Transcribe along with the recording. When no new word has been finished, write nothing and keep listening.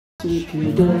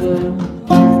together,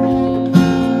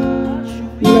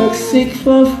 like sick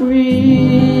for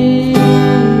free.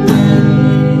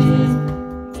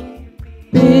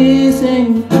 Peace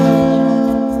and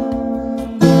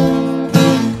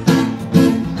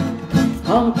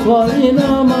I'm calling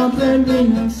all my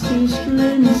brethren and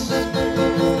sisters,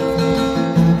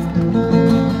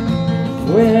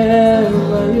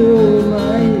 wherever you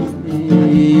might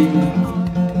be.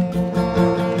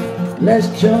 Let's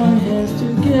join hands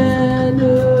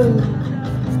together,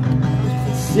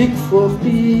 seek for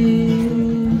peace.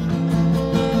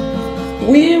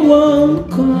 We won't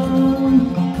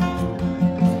come,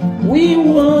 we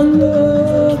want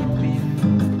love.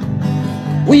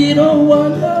 We don't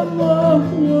want no more.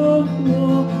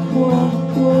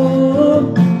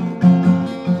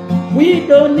 We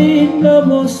don't need no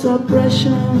more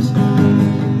suppressions.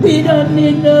 We don't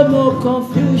need no more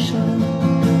confusion.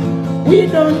 We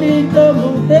don't need no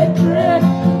more hatred.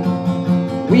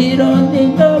 We don't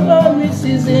need no more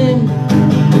racism.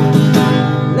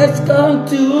 Let's come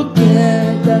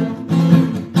together,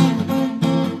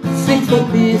 seek for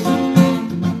peace,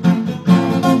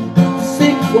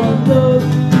 seek for love.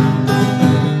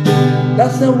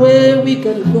 That's the way we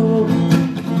gotta go.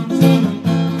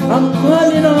 I'm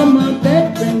calling on my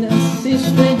brethren and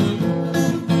sisters.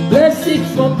 Let's seek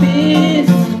for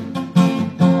peace.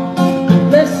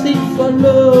 Let's seek for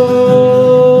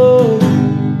love.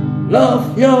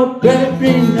 Love your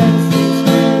brethren and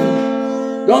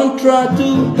sisters. Don't try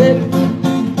to hate.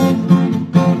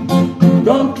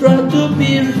 Don't try to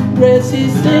be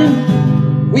resistant.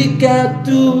 We got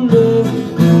to love.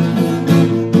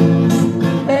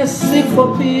 Let's seek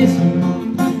for peace.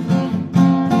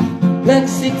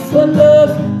 Let's seek for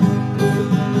love.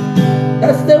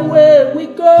 That's the way we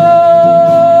go.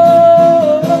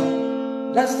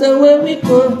 That's the way we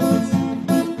go.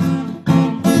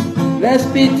 Let's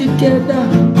be together.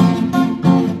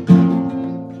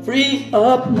 Free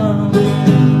up now.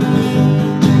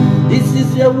 This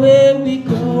is the way we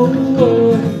go.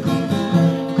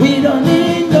 We don't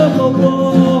need no more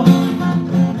war.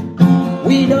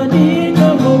 We don't need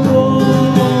no more war.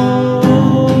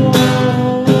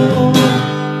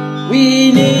 We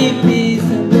need peace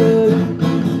and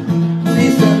love.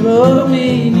 Peace and love.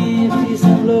 We need peace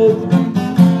and love.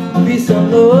 Peace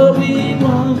and love. We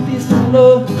want peace and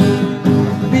love.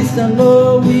 Peace and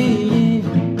love. We need.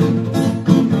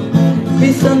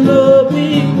 Peace and love.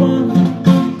 We want.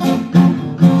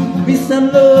 Peace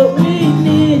and love. We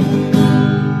need.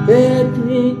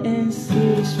 Brethren and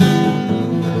sisters.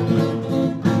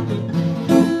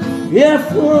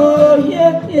 Therefore,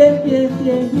 yeah.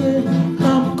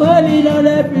 I'm calling on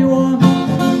everyone.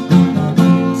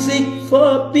 Seek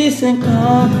for peace and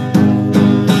calm.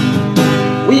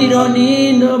 We don't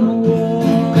need no more war.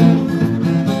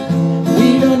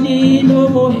 We don't need no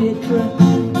more hatred.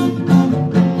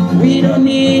 We don't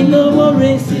need no more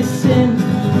racism.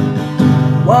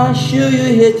 Why should you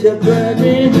hate your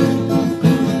brethren?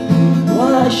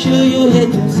 Why should you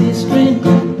hate your sister?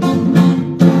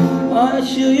 Why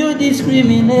should you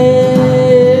discriminate?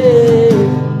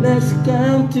 Let's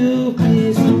come to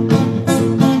peace.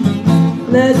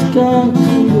 Let's come to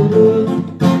love.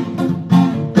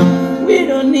 We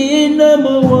don't need no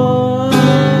more war.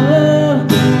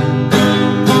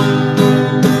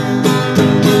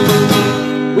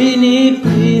 We need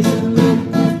peace and love.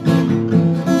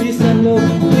 Peace and love.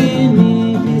 We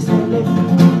need peace and love.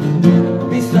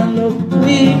 Peace and love.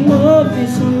 We want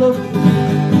peace and love.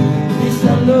 Peace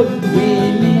and love. We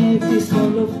need peace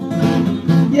and love.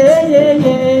 Yeah.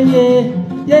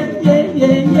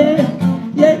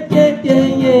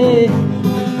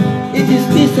 It is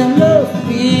peace and love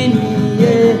we need,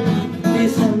 yeah.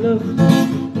 Peace and love.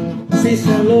 Peace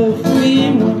and love we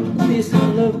want. Peace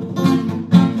and love.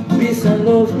 Peace and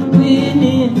love we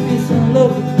need. Peace and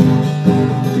love.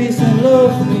 Peace and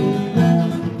love we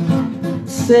want.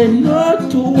 Say no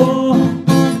to war.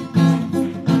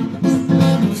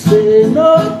 Say no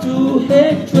to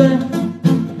hatred.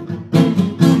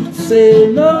 Say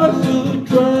no to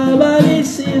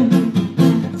tribalism.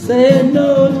 Say no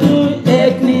to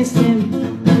ethnicism.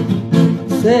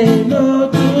 Say no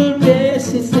to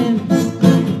racism.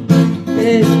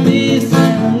 It's peace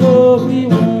and love we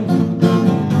want.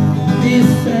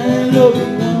 Peace and love we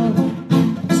want.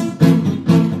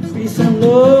 Peace and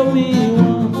love we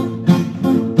want.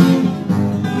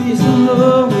 Peace and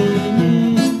love we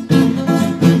need.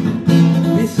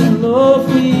 Peace and love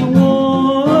we want.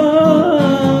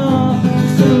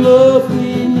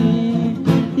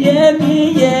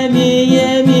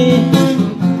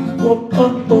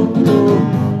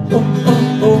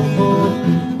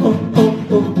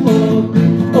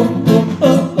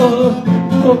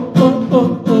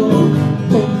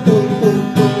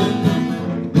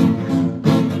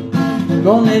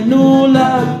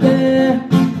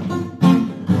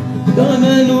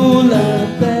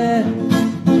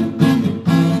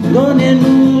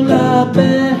 la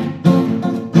paix.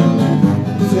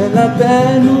 C'est la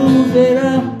paix nous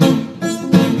verra.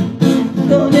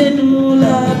 Donnez-nous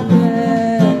la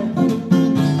paix.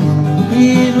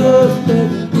 Give us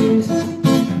peace.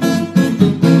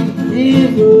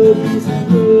 Give us peace and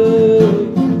love.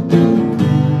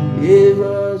 Give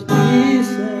us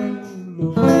peace and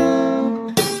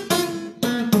love.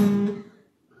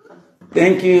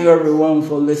 Thank you everyone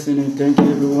for listening. Thank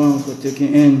you everyone for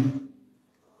taking in.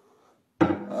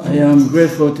 I am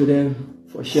grateful today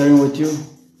for sharing with you,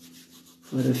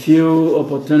 for the few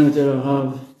opportunities I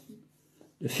have,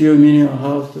 the few minutes I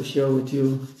have to share with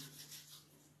you.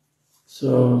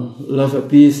 So, Love and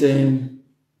Peace saying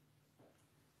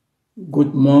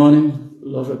good morning.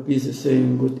 Love and Peace is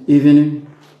saying good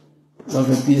evening. Love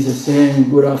and Peace is saying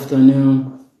good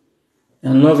afternoon.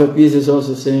 And Love and Peace is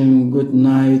also saying good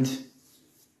night.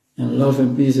 And Love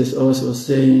and Peace is also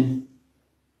saying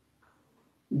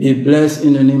be blessed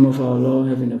in the name of our Lord,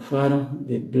 Heavenly Father.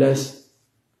 Be blessed.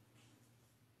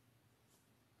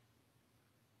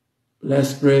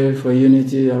 Let's pray for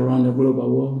unity around the global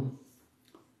world.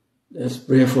 Let's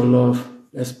pray for love.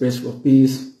 Let's pray for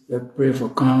peace. Let's pray for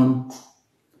calm.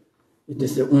 It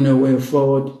is the only way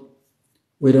forward.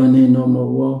 We don't need no more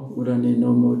war. We don't need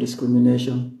no more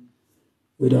discrimination.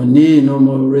 We don't need no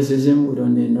more racism. We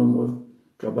don't need no more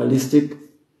tribalistic.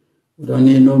 We don't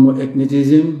need no more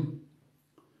ethnicism.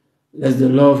 Let the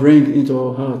love ring into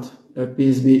our heart. Let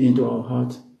peace be into our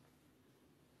heart.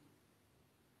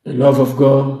 The love of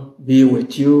God be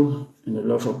with you, and the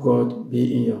love of God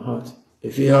be in your heart.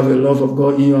 If you have the love of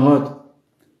God in your heart,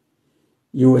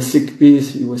 you will seek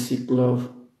peace, you will seek love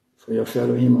for your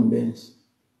fellow human beings.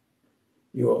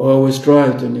 You will always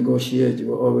try to negotiate, you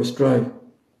will always try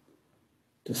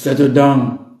to settle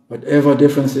down whatever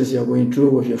differences you are going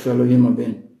through with your fellow human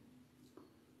being.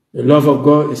 The love of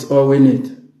God is all we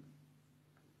need.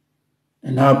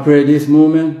 And I pray this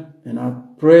moment,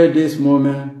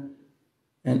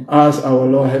 and ask our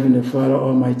Lord, Heavenly Father,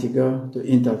 Almighty God, to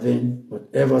intervene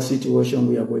whatever situation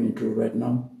we are going through right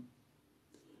now.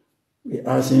 We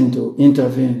ask Him to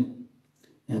intervene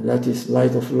and let His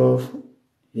light of love,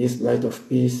 His light of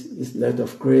peace, His light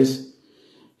of grace,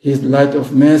 His light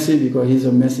of mercy, because He's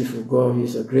a merciful God,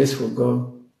 He's a graceful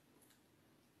God.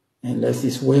 And let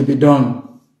His will be done.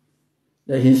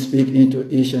 Let He speak into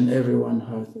each and every one's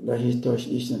heart. Let He touch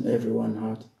each and every one's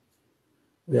heart.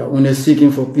 We are only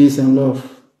seeking for peace and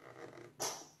love.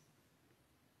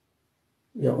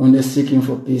 We are only seeking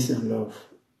for peace and love.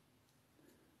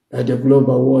 Let the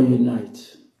global world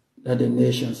unite. Let the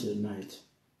nations unite.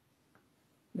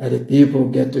 Let the people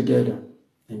get together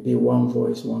and be one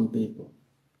voice, one people.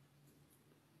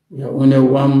 We are only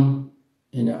one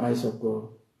in the eyes of God.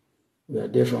 We are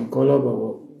different color,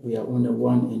 but we are only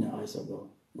one in the eyes of God.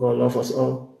 God loves us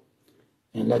all.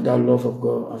 And let that love of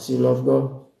God, as you love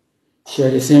God,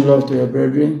 share the same love to your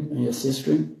brethren and your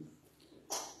sisters.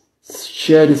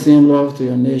 Share the same love to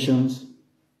your nations.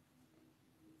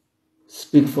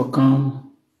 Speak for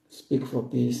calm. Speak for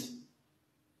peace.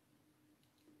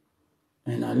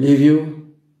 And I leave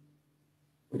you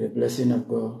with the blessing of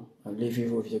God. I leave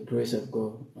you with the grace of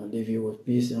God. I leave you with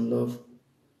peace and love.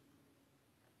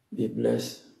 Be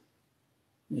blessed.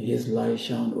 May His light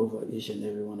shine over each and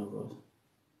every one of us.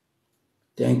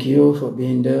 Thank you for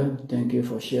being there. Thank you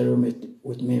for sharing it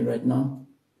with me right now.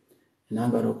 And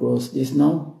I'm going to close this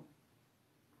now.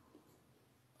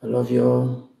 I love you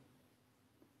all.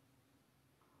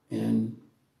 And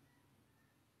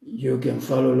you can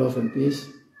follow Love and Peace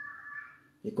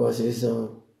because it's a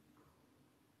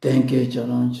 10K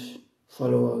challenge.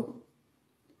 Follow up.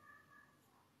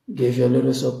 Give your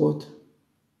little support.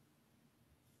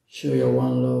 Show your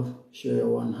one love. Show your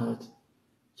one heart.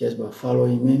 Just by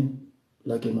following me,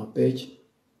 liking my page.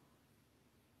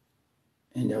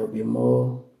 And there will be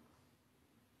more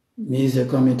music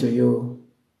coming to you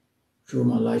through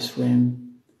my live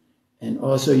stream. And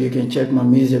also you can check my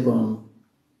music on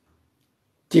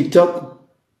TikTok.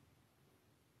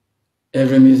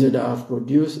 Every music that I've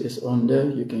produced is on there.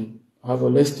 You can have a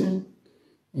listing.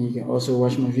 And you can also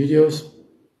watch my videos.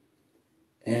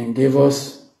 And give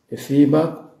us a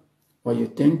feedback, what you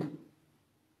think.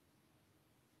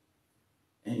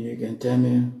 And you can tell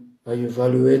me how you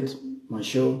evaluate my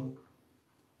show.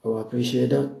 I will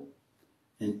appreciate that.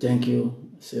 And thank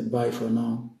you. I say bye for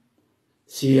now.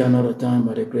 See you another time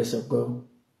by the grace of God.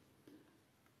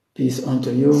 Peace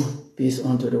unto you. Peace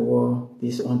unto the world.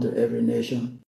 Peace unto every nation.